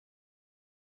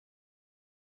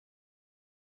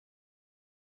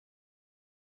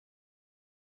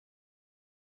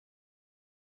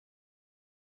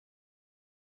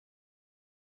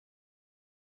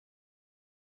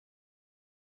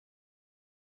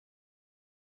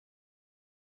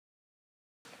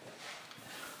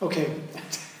Okay.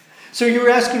 So you were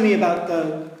asking me about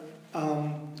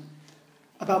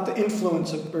the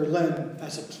influence of Berlin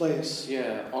as a place.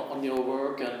 Yeah, on your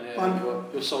work and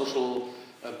your social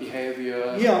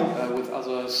behavior with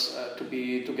others, to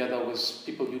be together with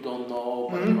people you don't know,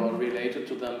 but you are related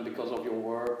to them because of your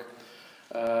work.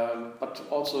 But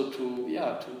also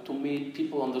to meet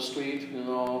people on the street, you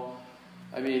know.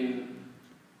 I mean,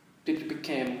 people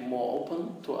became more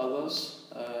open to others,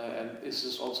 and this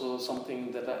is also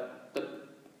something that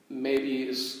maybe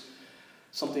is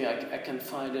something I can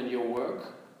find in your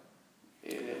work,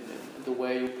 in the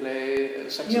way you play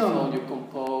saxophone, you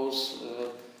compose.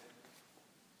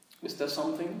 Is there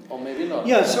something, or maybe not?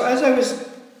 Yeah. So as I was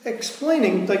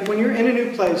explaining, like when you're in a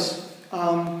new place,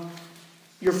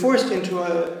 you're forced into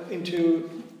a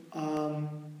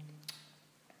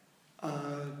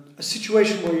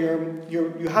situation where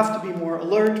you have to be more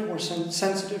alert, more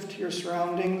sensitive to your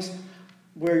surroundings,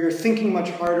 where you're thinking much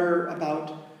harder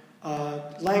about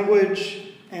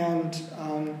language and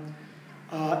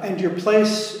your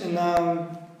place in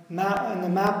the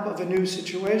map of a new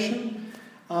situation,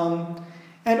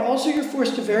 and also you're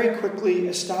forced to very quickly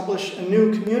establish a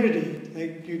new community.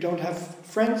 Like you don't have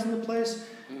friends in the place,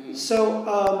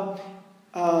 so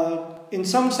in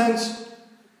some sense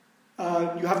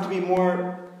you have to be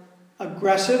more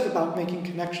aggressive about making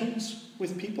connections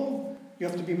with people. You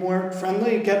have to be more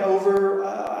friendly. Get over.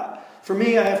 For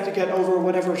me, I have to get over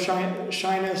whatever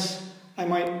shyness I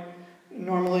might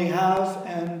normally have,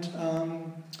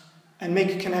 and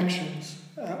make connections.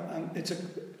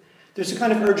 There's a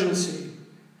kind of urgency.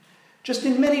 Just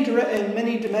in many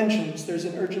dimensions, there's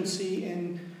an urgency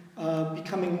in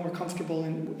becoming more comfortable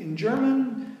in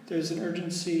German. There's an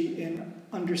urgency in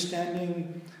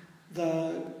understanding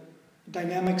the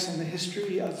dynamics and the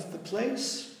history of the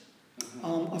place,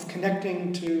 of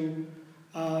connecting to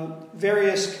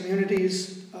various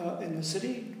communities in the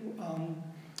city.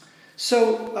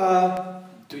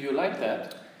 Do you like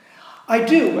that? I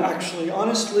do, actually.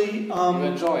 Honestly, you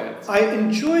enjoy it. I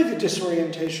enjoy the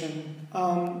disorientation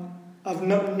of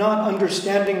not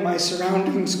understanding my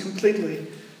surroundings completely.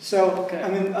 So, okay. I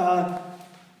mean,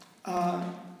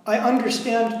 I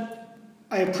understand.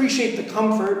 I appreciate the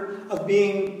comfort of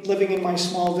living in my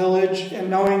small village and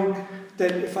knowing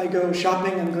that if I go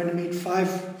shopping, I'm going to meet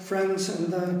 5 friends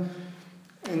in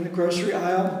the grocery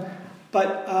aisle.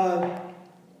 But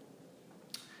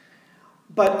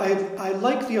I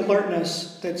like the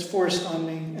alertness that's forced on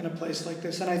me in a place like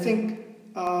this, and I think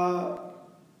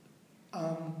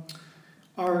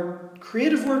our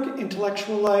creative work,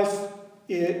 intellectual life,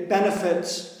 it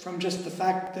benefits from just the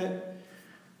fact that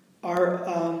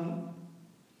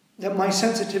that my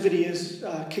sensitivity is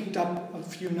kicked up a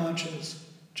few notches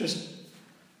just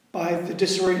by the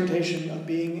disorientation of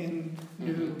being in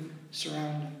new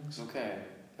surroundings. Okay,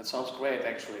 that sounds great,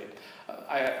 actually.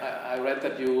 I read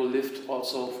that you lived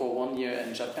also for 1 year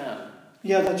in Japan.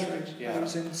 Yeah, that's right. Yeah. I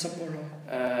was in Sapporo.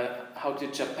 How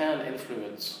did Japan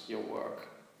influence your work,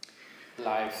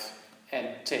 life,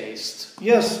 and taste?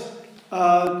 Yes.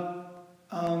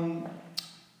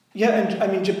 Yeah, and I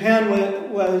mean, Japan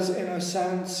was in a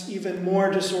sense even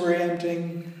more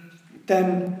disorienting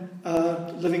than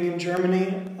living in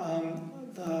Germany.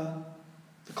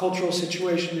 The cultural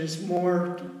situation is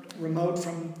more remote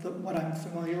from what I'm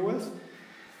familiar with.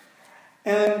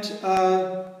 And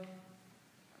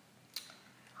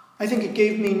I think it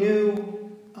gave me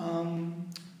new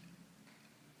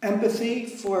empathy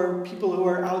for people who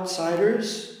are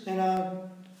outsiders in a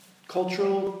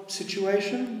cultural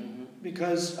situation.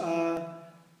 Because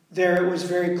there it was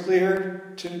very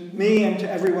clear to me and to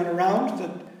everyone around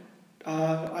that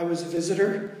I was a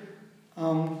visitor.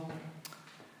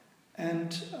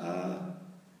 And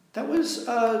that was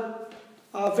a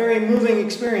very moving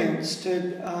experience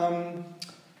to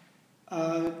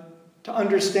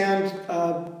understand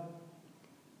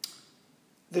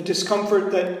the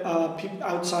discomfort that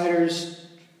outsiders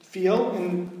feel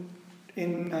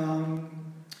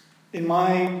in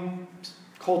my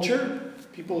culture,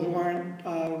 people who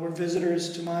were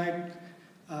visitors to my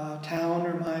town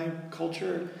or my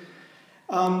culture.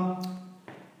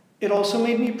 It also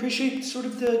made me appreciate sort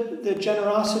of the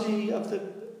generosity of the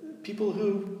people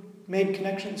who made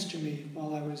connections to me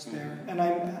while I was there. And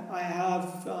I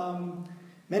have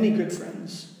many good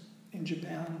friends in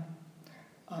Japan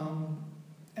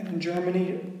and in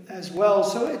Germany as well.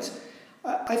 So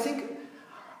I think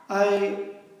I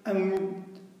am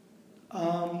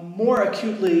more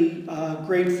acutely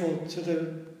grateful to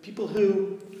the people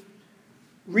who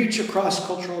reach across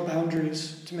cultural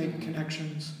boundaries to make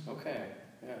connections. Okay,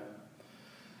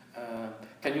 yeah.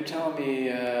 Can you tell me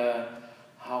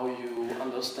how you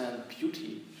understand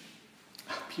beauty?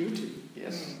 Beauty.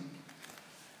 Yes.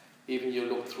 Even you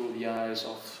look through the eyes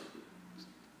of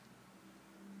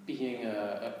being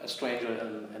a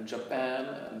stranger in Japan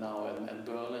and now in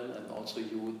Berlin and also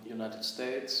United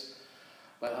States.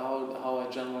 But how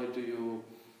generally do you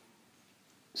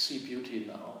see beauty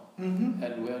now?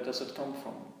 And where does it come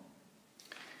from?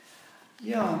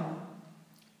 Yeah.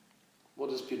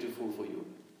 What is beautiful for you?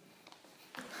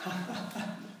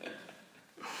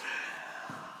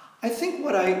 I think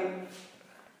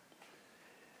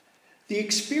the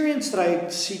experience that I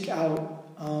seek out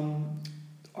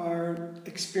are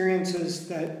experiences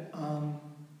that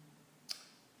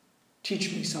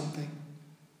teach me something.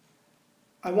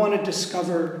 I want to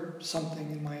discover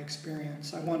something in my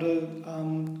experience. I want to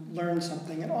learn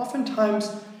something. And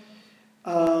oftentimes,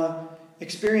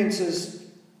 experiences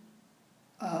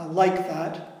like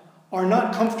that are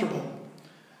not comfortable.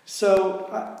 So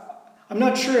I'm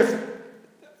not sure if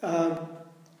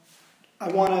I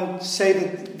want to say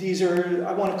that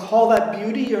I want to call that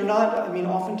beauty or not. I mean,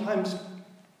 oftentimes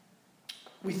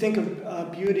we think of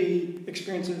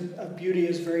experiences of beauty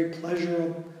as very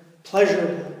pleasurable.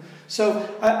 So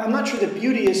I'm not sure that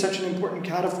beauty is such an important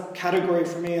category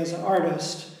for me as an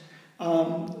artist,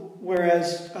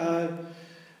 whereas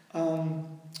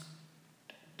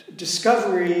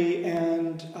discovery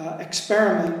and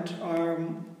experiment are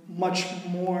much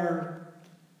more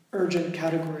urgent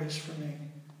categories for me.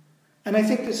 And I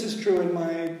think this is true in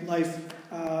my life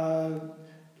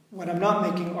when I'm not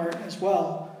making art as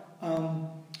well.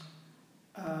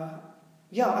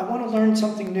 I want to learn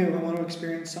something new. I want to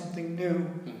experience something new.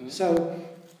 So,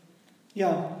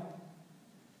 yeah.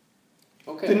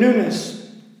 Okay. The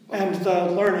newness and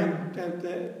the learning,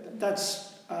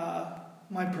 that's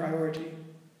my priority.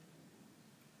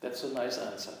 That's a nice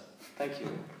answer. Thank you.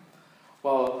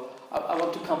 Well, I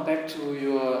want to come back to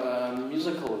your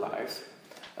musical life.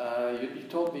 You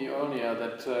told me earlier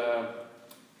that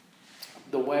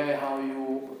the way how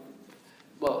you...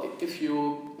 Well, if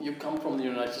you come from the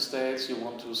United States, you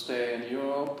want to stay in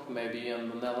Europe, maybe in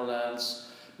the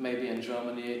Netherlands, maybe in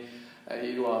Germany,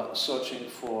 you are searching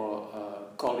for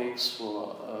colleagues,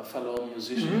 for fellow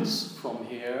musicians from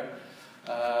here,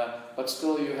 but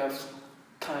still you have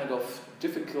kind of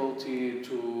difficulty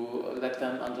to let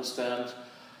them understand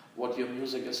what your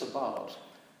music is about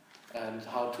and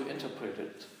how to interpret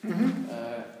it.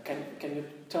 Can you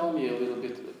tell me a little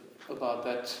bit about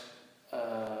that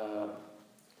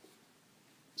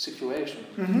situation?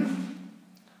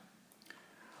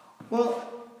 Well,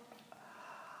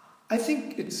 I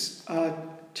think it's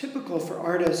typical for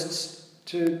artists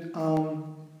to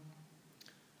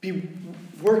be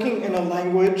working in a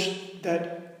language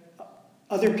that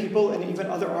other people and even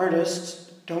other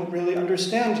artists don't really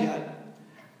understand yet.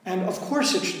 And of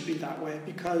course it should be that way,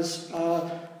 because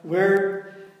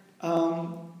we're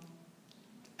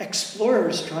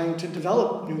explorers trying to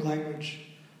develop new language.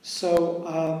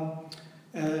 So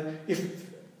if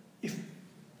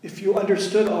you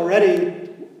understood already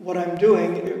what I'm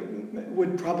doing, it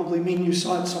would probably mean you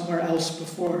saw it somewhere else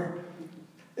before.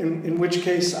 In which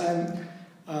case I'm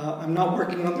not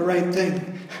working on the right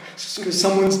thing, because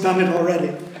someone's done it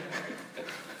already.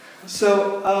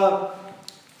 So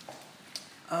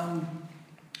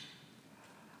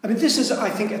I mean, this is, I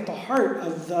think, at the heart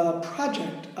of the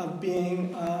project of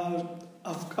being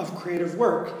of creative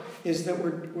work, is that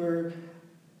we're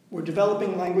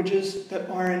developing languages that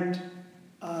aren't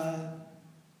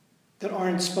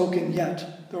spoken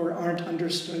yet, or aren't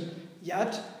understood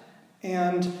yet,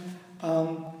 and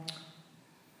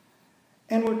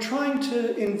we're trying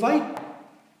to invite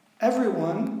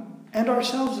everyone, and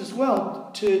ourselves as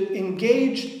well, to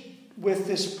engage with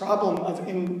this problem of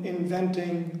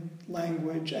inventing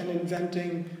language and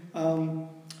inventing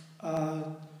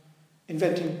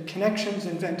connections,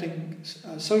 inventing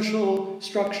social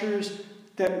structures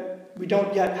that we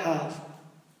don't yet have.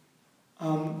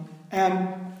 And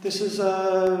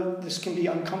this can be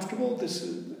uncomfortable. This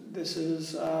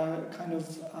is kind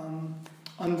of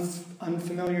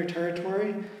unfamiliar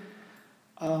territory.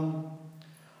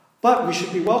 But we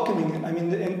should be welcoming it. I mean,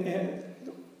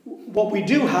 what we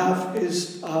do have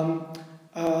is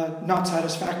not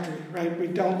satisfactory, right? We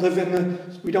don't live in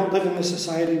the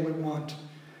society we want.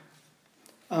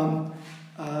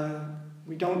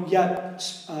 We don't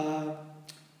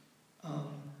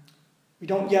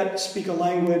yet speak a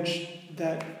language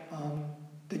that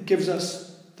gives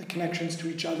us the connections to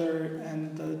each other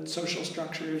and the social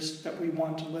structures that we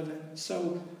want to live in.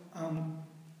 So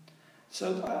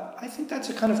I think that's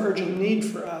a kind of urgent need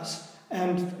for us.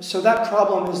 And so that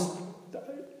problem is,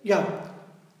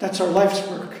 that's our life's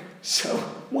work. So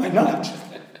why not?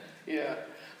 Yeah.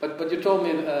 But you told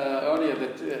me earlier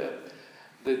that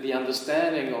the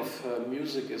understanding of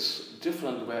music is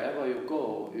different wherever you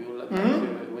go.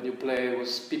 When you play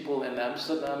with people in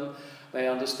Amsterdam, they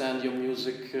understand your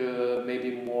music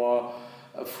maybe more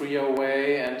a freer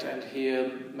way, and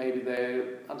here maybe they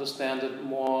understand it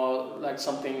more like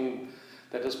something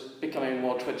that is becoming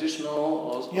more traditional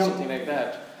or something like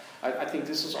that. I think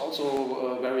this is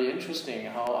also very interesting.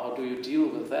 How do you deal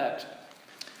with that?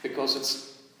 Because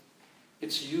it's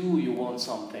you want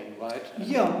something, right? And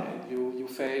you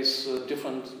face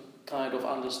different kind of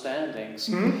understandings.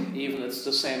 Even it's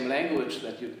the same language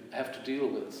that you have to deal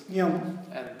with.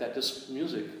 And that is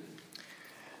music.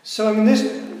 So I mean this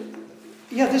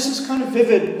is kind of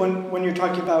vivid when you're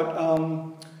talking about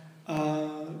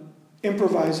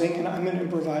improvising, and I'm an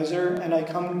improviser, and I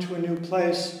come to a new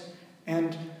place,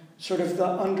 and sort of the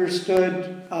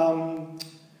understood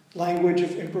language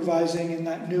of improvising in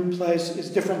that new place is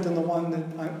different than the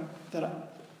one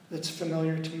that's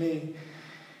familiar to me.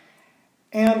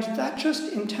 And that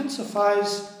just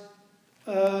intensifies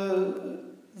the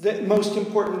most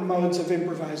important modes of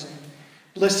improvising: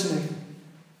 listening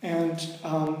and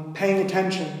paying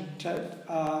attention to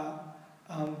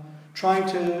trying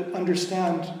to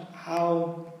understand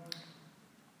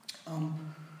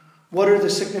what are the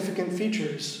significant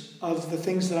features of the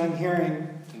things that I'm hearing,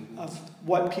 of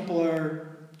what people are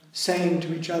saying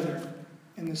to each other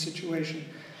in the situation.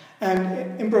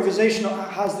 And improvisation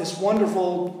has this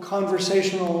wonderful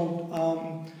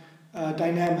conversational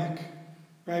dynamic,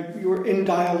 right? You're in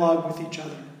dialogue with each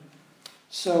other.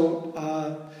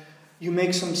 So you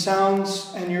make some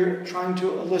sounds and you're trying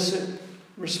to elicit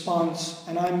response,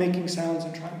 and I'm making sounds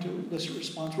and trying to elicit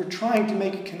response. We're trying to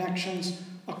make connections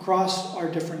across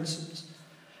our differences.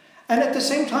 And at the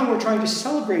same time, we're trying to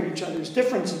celebrate each other's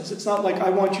differences. It's not like I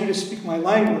want you to speak my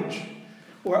language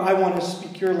or I want to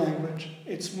speak your language.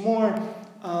 It's more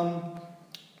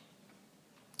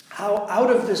how out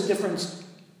of this difference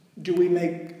do we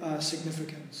make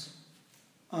significance?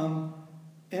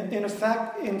 In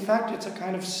fact, it's a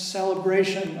kind of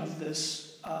celebration of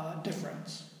this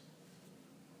difference.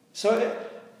 So,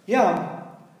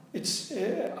 it's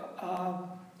a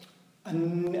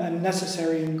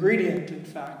necessary ingredient, in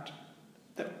fact,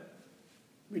 that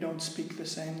we don't speak the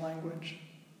same language.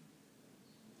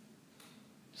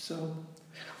 So,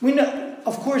 we know,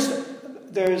 of course,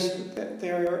 there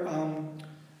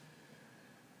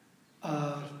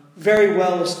are very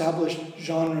well-established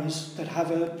genres that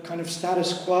have a kind of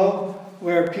status quo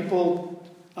where people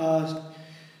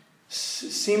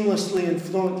seamlessly and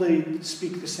fluently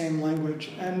speak the same language,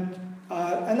 and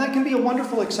that can be a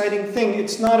wonderful, exciting thing.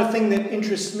 It's not a thing that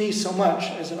interests me so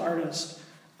much as an artist.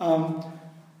 I'm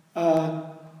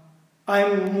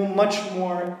much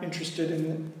more interested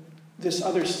in this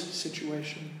other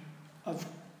situation of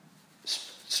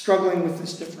struggling with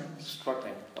this difference.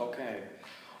 Struggling, okay.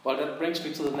 Well, that brings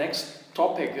me to the next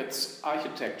topic. It's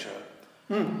architecture.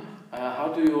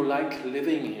 How do you like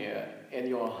living here in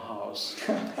your house,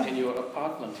 in your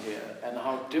apartment here, and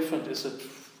how different is it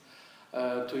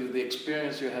to the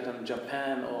experience you had in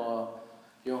Japan or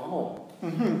your home?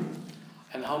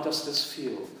 And how does this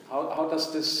feel? How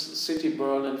does this city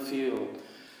Berlin feel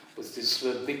with these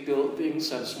big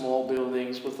buildings and small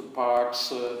buildings, with the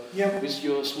parks, with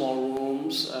your small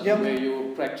rooms where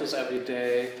you practice every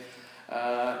day?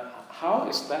 How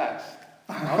is that?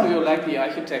 How do you like the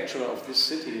architecture of this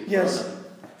city? Yes.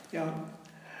 Berlin?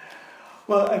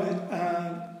 Well,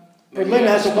 Berlin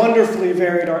has a wonderfully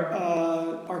varied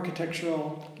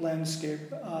architectural landscape.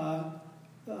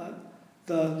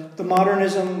 The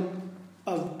modernism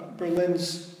of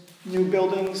Berlin's new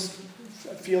buildings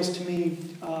feels to me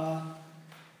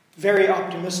very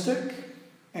optimistic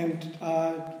and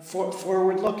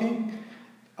forward-looking.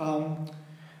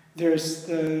 There's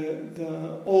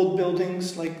the old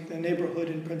buildings, like the neighborhood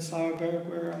in Prenzlauer Berg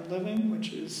where I'm living,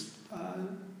 which is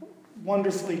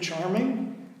wonderfully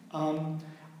charming.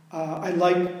 I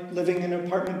like living in an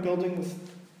apartment building with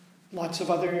lots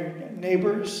of other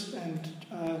neighbors, and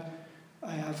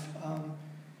I have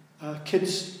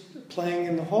kids playing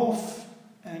in the Hof,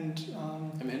 and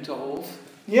Im Hinterhof.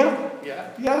 Yeah.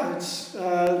 It's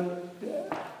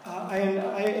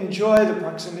I enjoy the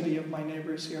proximity of my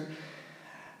neighbors here,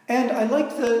 and I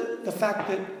like the fact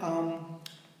that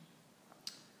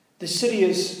the city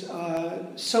is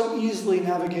so easily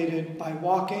navigated by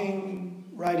walking,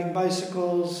 riding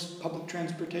bicycles, public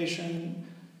transportation.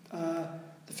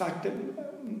 The fact that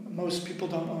most people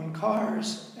don't own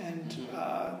cars and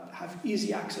have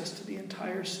easy access to the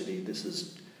entire city. This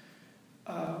is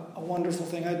a wonderful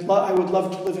thing. I would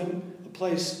love to live in a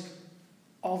place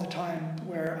all the time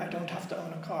where I don't have to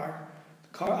own a car,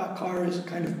 a car is a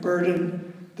kind of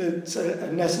burden that's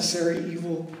a necessary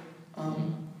evil.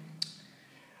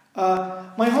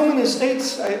 My home in the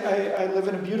States, I live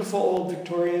in a beautiful old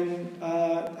Victorian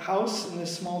house in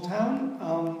this small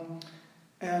town,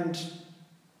 and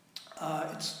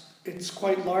it's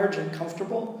quite large and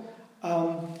comfortable.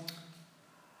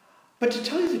 But to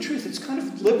tell you the truth, it's kind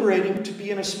of liberating to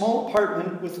be in a small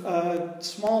apartment with a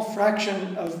small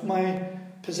fraction of my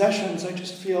possessions. I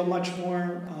just feel much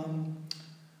more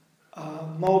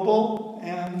mobile,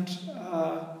 and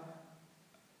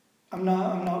I'm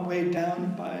not weighed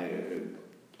down by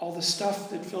all the stuff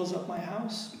that fills up my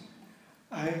house.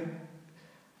 I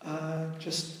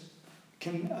just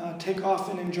can take off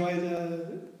and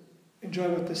enjoy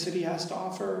what the city has to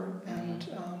offer, and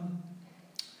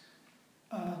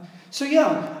so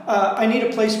yeah, I need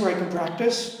a place where I can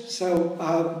practice. So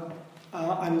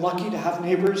I'm lucky to have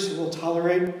neighbors who will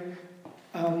tolerate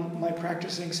my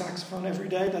practicing saxophone every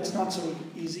day. That's not so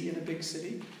easy in a big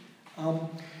city.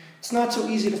 It's not so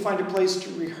easy to find a place to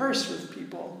rehearse with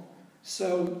people.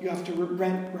 So you have to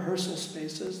rent rehearsal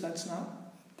spaces. That's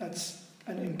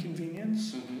an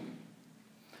inconvenience. Mm-hmm.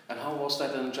 And how was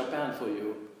that in Japan for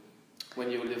you when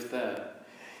you lived there?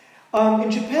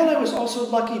 In Japan, I was also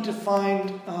lucky to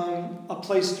find a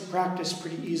place to practice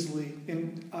pretty easily.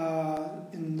 In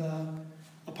the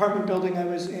apartment building I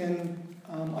was in,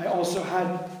 I also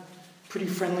had pretty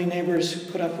friendly neighbors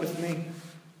who put up with me.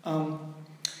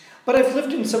 But I've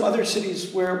lived in some other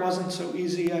cities where it wasn't so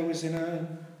easy. I was in a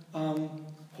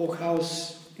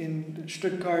Hochstraße in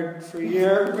Stuttgart for a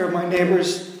year, where my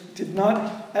neighbors did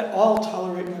not at all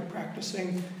tolerate my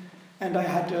practicing, and I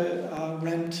had to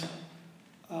rent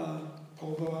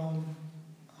Probeaum.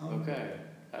 Okay,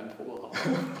 and Probeaum.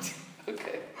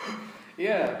 Okay.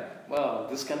 Yeah, well,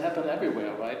 this can happen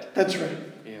everywhere, right? That's right.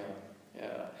 Yeah.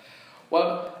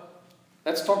 Well,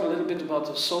 let's talk a little bit about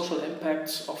the social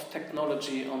impacts of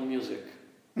technology on music.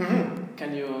 Mm-hmm.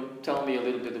 Can you tell me a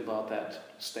little bit about that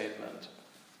statement?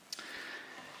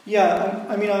 Yeah,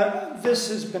 I mean, this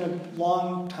has been a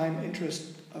long-time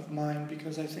interest of mine,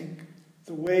 because I think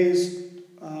the ways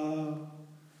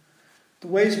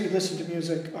we listen to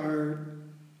music are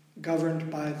governed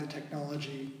by the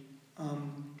technology.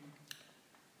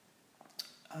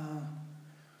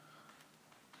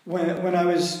 When I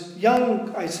was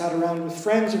young, I sat around with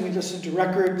friends and we listened to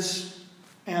records,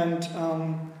 and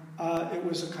it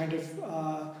was a kind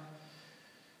of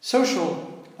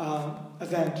social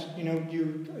event. You know,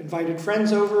 you invited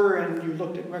friends over and you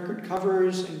looked at record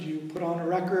covers and you put on a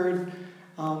record.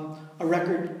 A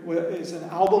record is an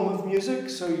album of music,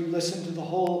 so you listen to the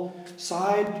whole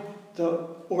side. The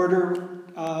order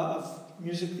of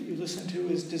music that you listen to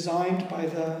is designed by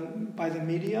the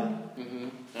media. Mm-hmm.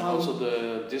 And also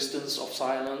the distance of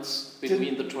silence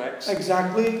between the tracks.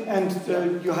 Exactly, and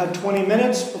you had 20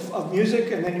 minutes of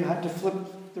music, and then you had to flip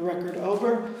the record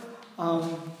over.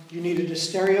 You needed a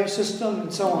stereo system,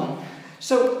 and so on.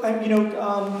 So,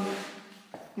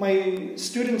 my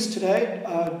students today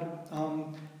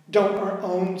don't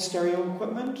own stereo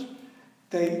equipment.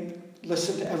 They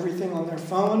listen to everything on their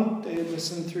phone. They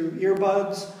listen through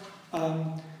earbuds.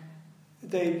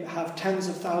 They have tens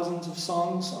of thousands of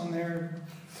songs on their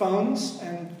phones,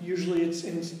 and usually it's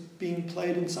being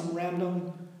played in some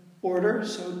random order.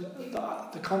 So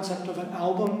the concept of an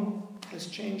album has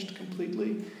changed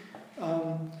completely.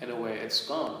 In a way, it's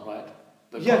gone, right?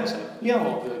 The concept. Yeah.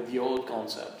 Or the old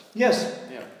concept. Yes.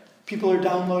 Yeah. People are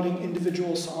downloading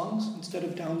individual songs instead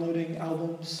of downloading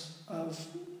albums of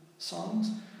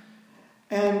songs.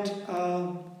 And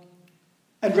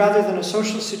rather than a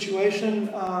social situation,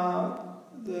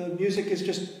 the music is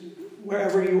just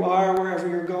wherever you are, wherever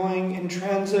you're going, in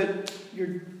transit,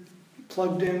 you're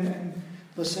plugged in and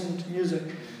listening to music.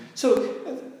 So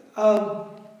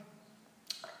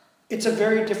it's a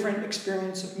very different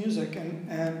experience of music,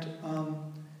 and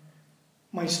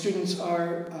my students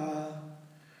are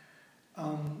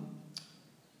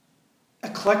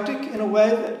eclectic in a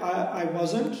way that I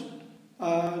wasn't.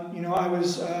 I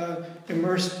was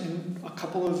immersed in a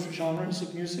couple of genres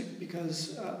of music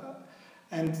because,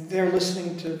 and they're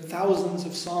listening to thousands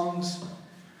of songs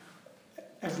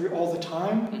all the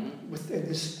time, within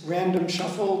this random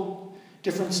shuffle.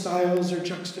 Different styles are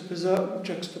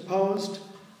juxtaposed,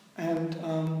 and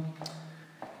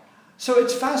so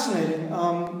it's fascinating.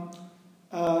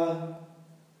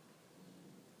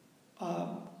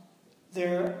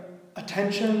 Their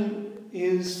attention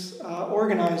is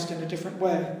organized in a different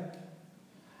way.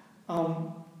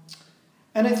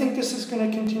 And I think this is going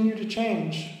to continue to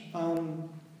change.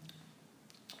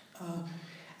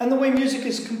 And the way music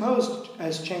is composed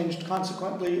has changed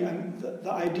consequently, and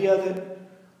the idea that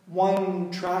one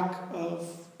track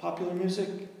of popular music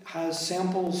has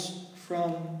samples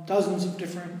from dozens of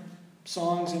different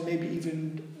songs and maybe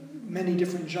even many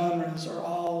different genres are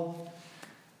all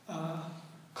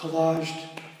collaged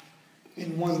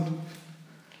in one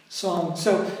song.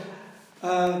 So,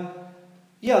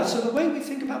 so the way we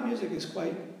think about music is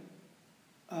quite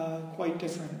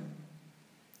different.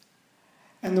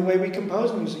 And the way we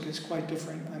compose music is quite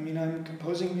different. I mean, I'm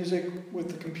composing music with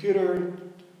the computer,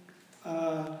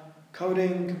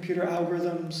 coding computer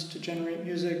algorithms to generate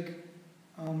music.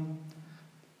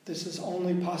 This is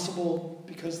only possible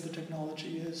because the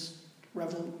technology has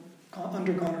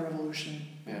undergone a revolution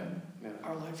in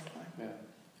our lifetime.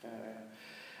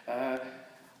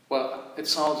 Well, it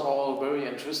sounds all very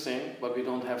interesting, but we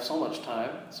don't have so much time,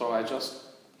 so I just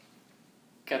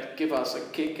give us a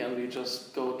kick and we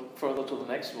just go further to the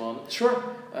next one. Sure.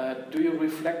 Do you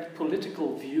reflect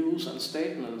political views and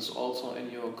statements also in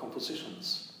your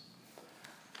compositions?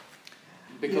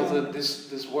 Because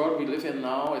this world we live in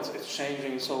now, it's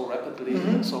changing so rapidly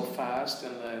and so fast,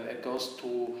 and it goes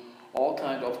to all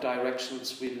kind of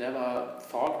directions we never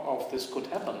thought of this could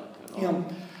happen. You know?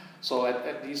 Yeah. So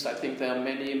at least I think there are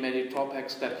many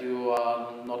topics that you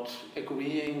are not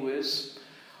agreeing with,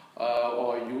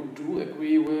 or you do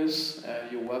agree with.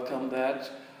 You welcome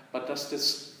that, but does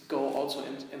this go also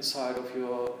inside of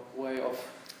your way of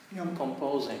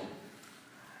composing?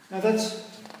 Now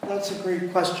that's a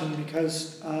great question,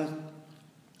 because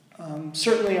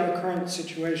certainly our current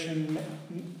situation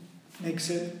makes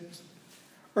it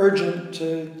urgent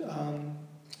to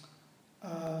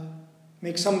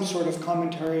make some sort of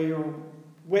commentary or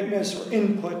witness or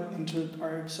input into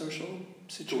our social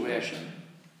situation. To react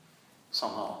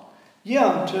somehow.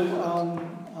 Yeah, to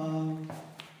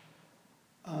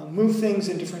move things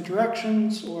in different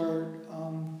directions, or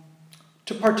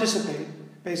to participate,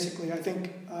 basically. I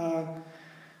think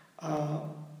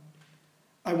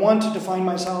I want to define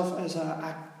myself as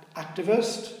an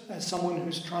activist, as someone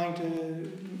who's trying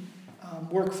to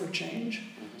work for change.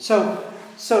 So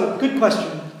good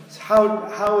question.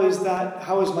 How is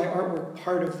my artwork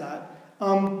part of that?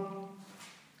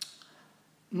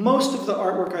 Most of the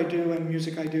artwork I do and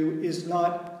music I do is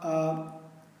not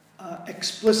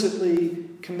explicitly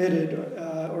committed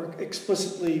or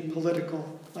explicitly political.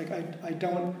 Like I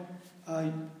don't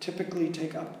typically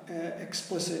take up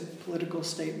explicit political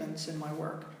statements in my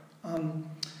work.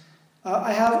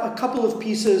 I have a couple of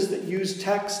pieces that use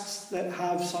texts that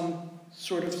have some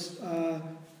sort of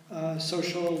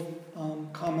social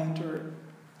comment or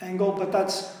angle, but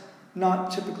that's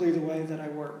not typically the way that I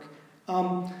work.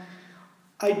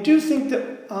 I do think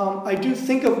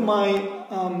of my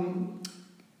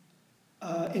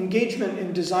engagement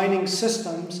in designing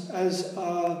systems as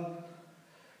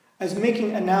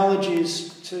making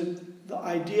analogies to the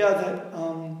idea that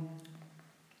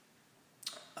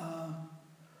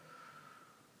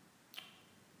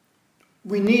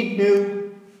we need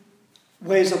new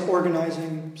ways of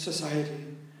organizing society,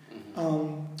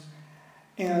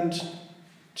 and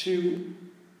to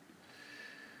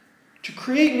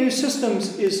create new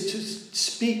systems is to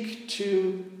speak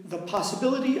to the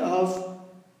possibility of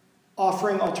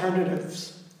offering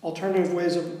alternative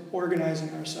ways of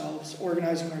organizing ourselves,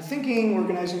 organizing our thinking,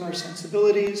 organizing our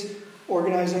sensibilities,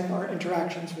 organizing our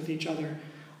interactions with each other.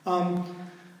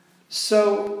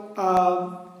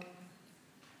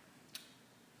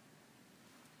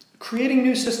 Creating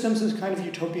new systems is kind of a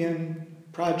utopian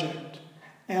project.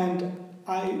 And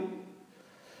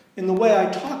in the way I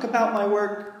talk about my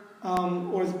work,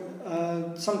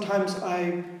 sometimes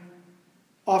I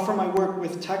offer my work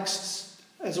with texts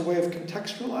as a way of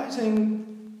contextualizing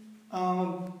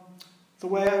the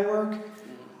way I work.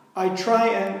 I try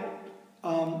and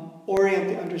orient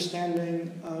the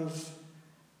understanding of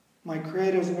my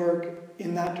creative work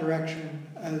in that direction,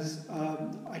 as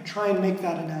I try and make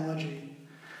that analogy,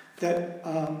 that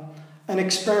an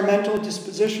experimental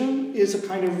disposition is a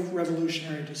kind of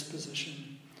revolutionary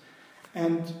disposition.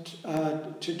 And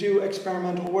to do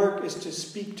experimental work is to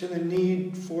speak to the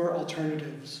need for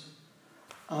alternatives,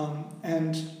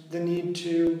 and the need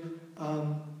to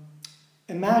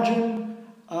imagine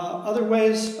other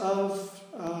ways of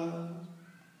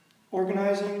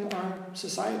organizing our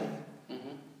society.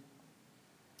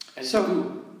 And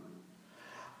so,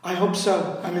 I hope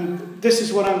so. I mean, this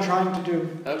is what I'm trying to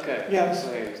do. Okay. Yes.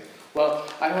 Great. Well,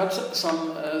 I heard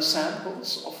some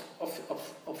samples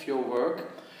of your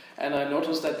work, and I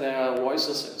noticed that there are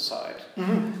voices inside.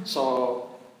 So,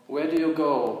 where do you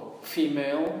go?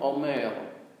 Female or male?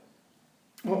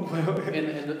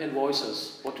 In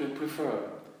voices, what do you prefer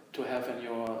to have in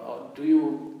your?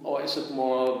 Or is it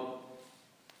more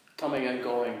coming and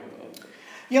going?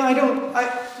 Yeah, I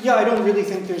don't really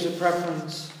think there's a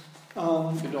preference.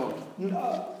 You don't?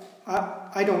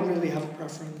 I don't really have a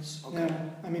preference. Okay.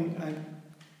 No, I mean,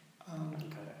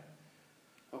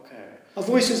 Okay. A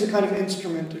voice is a kind of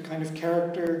instrument, a kind of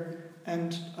character,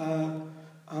 and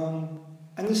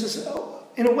this is,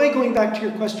 in a way, going back to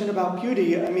your question about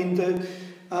beauty. I mean,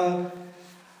 I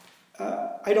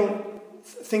don't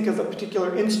think of a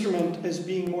particular instrument as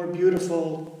being more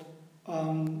beautiful,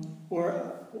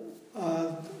 or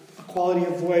a quality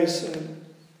of voice,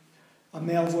 a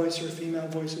male voice or a female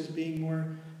voice as being more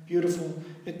beautiful.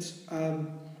 It's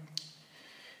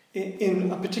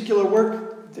in a particular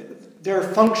work. There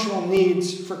are functional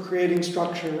needs for creating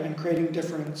structure and creating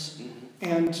difference,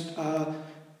 and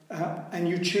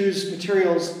you choose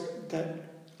materials that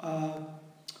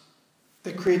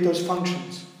create those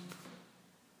functions.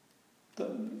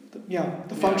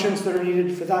 The functions that are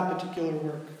needed for that particular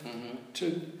work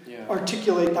to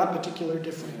articulate that particular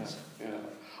difference. Yeah.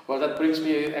 Well, that brings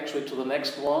me actually to the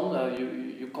next one.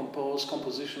 You compose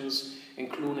compositions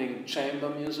including chamber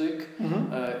music,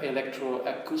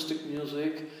 electroacoustic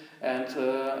music, and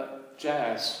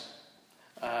jazz.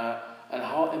 And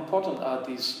how important are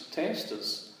these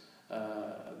tastes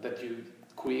that you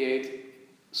create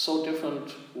so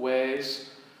different ways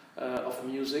of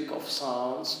music, of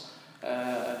sounds,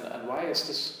 and why is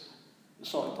this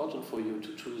so important for you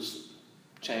to choose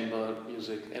chamber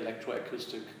music,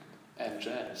 electroacoustic, and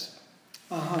jazz?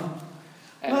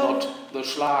 And not the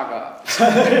Schlager.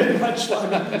 Not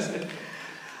Schlager music.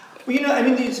 Well, I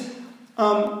mean,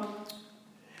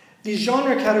 these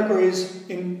genre categories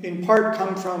in part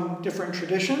come from different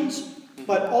traditions,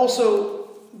 but also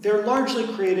they're largely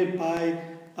created by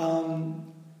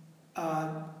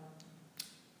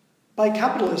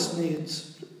capitalist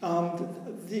needs.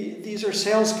 These are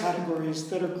sales categories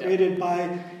that are created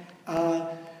by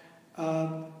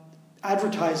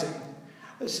advertising.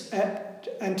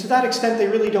 And to that extent, they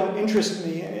really don't interest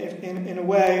me. In a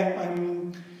way,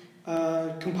 I'm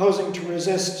composing to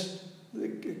resist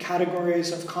the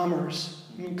categories of commerce.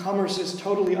 I mean, commerce is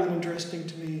totally uninteresting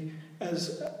to me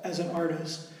as an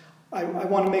artist. I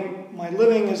want to make my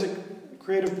living as a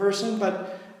creative person,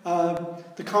 but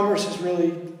the commerce is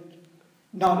really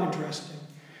not interesting.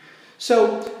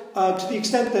 So, to the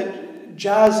extent that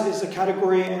jazz is a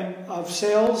category of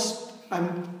sales,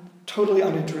 I'm totally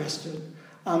uninterested.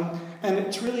 And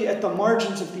it's really at the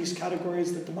margins of these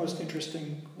categories that the most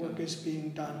interesting work is being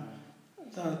done.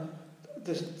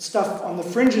 The stuff on the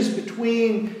fringes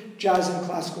between jazz and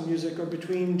classical music, or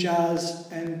between jazz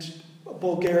and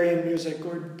Bulgarian music,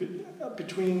 or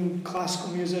between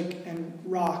classical music and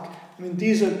rock. I mean,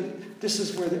 this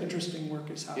is where the interesting work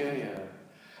is happening. Yeah.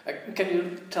 Can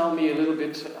you tell me a little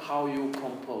bit how you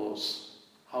compose,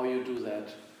 how you do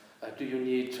that? Do you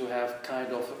need to have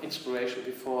kind of inspiration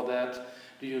before that?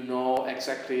 Do you know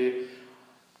exactly,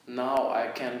 now I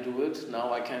can do it,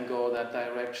 now I can go that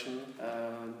direction?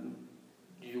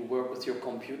 You work with your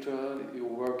computer, you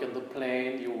work in the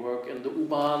plane, you work in the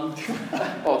U-Bahn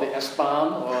or the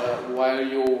S-Bahn, or while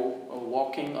you're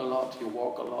walking a lot, you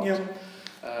walk a lot. Yeah.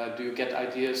 Do you get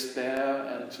ideas there,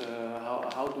 and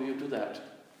how do you do that?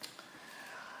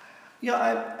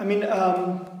 Yeah, I mean,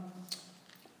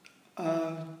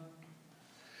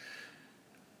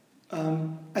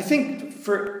 I think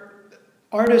for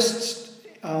artists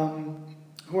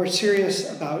who are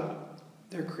serious about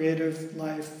their creative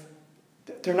life,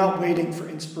 they're not waiting for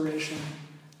inspiration.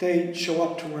 They show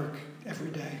up to work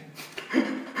every day.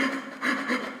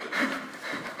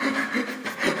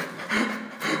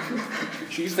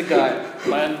 She's the guy,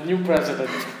 my new president.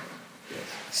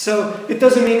 So it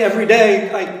doesn't mean every day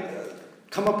I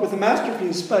come up with a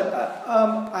masterpiece, but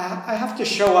I have to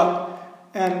show up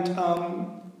and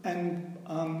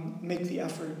make the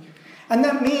effort. And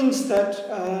that means that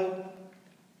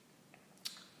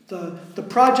the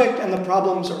project and the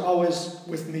problems are always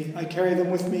with me. I carry them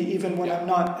with me even when I'm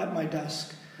not at my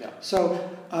desk. Yeah. So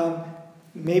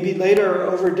maybe later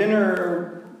over dinner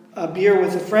or a beer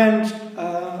with a friend,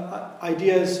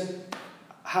 ideas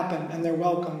happen and they're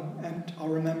welcome and I'll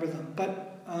remember them.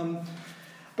 But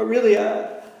really,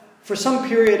 for some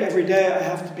period every day, I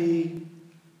have to be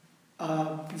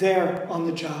there on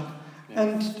the job. Yeah.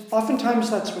 And oftentimes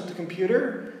that's with the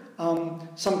computer.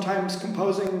 Sometimes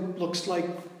composing looks like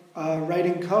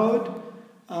writing code.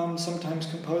 Sometimes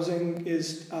composing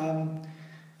is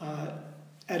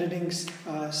editing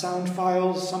sound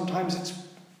files. Sometimes it's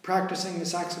practicing the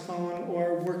saxophone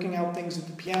or working out things at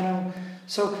the piano.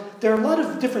 So there are a lot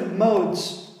of different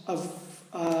modes of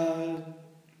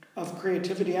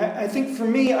creativity. I think for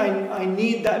me, I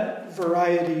need that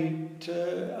variety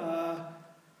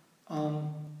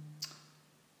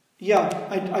Yeah,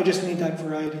 I just need that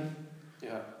variety.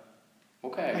 Yeah.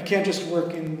 Okay. I can't just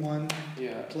work in one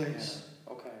place. Yeah.